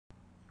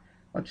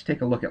Let's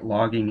take a look at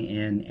logging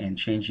in and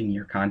changing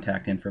your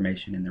contact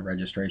information in the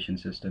registration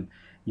system.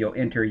 You'll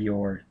enter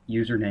your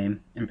username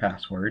and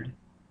password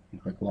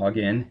and click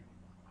Login,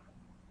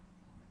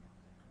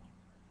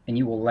 and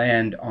you will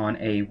land on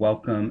a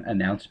welcome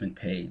announcement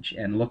page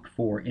and look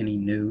for any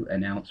new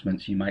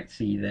announcements. You might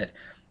see that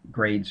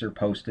grades are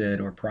posted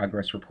or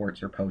progress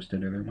reports are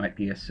posted, or there might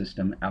be a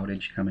system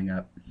outage coming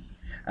up.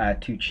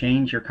 To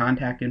change your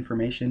contact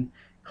information,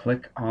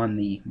 click on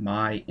the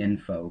My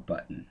Info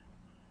button.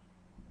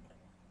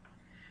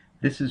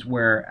 This is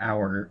where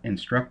our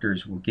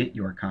instructors will get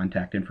your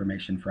contact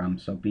information from,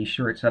 so be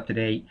sure it's up to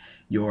date.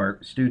 Your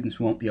students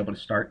won't be able to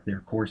start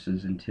their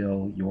courses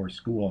until your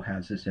school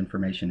has this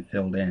information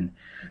filled in.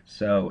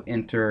 So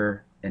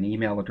enter an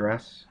email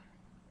address,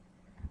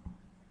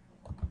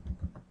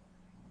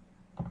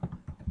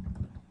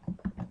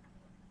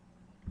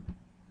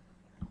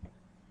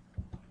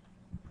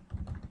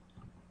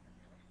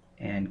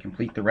 and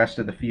complete the rest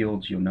of the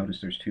fields. You'll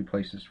notice there's two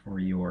places for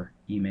your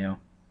email.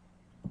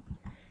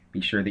 Be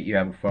sure that you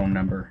have a phone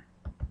number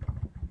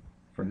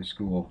for the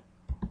school.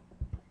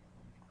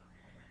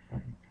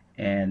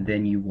 And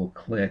then you will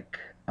click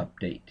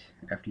Update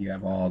after you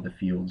have all the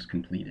fields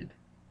completed.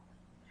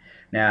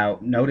 Now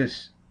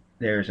notice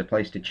there's a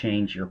place to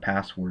change your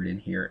password in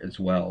here as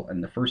well,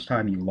 and the first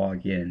time you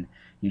log in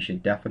you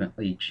should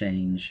definitely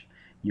change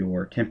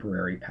your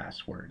temporary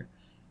password.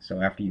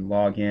 So after you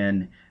log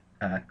in,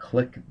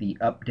 click the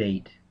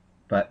Update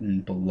button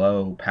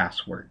below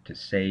Password to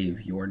save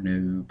your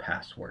new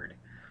password.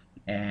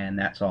 And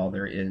that's all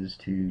there is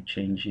to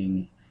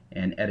changing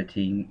and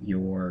editing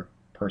your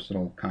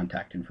personal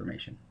contact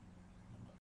information.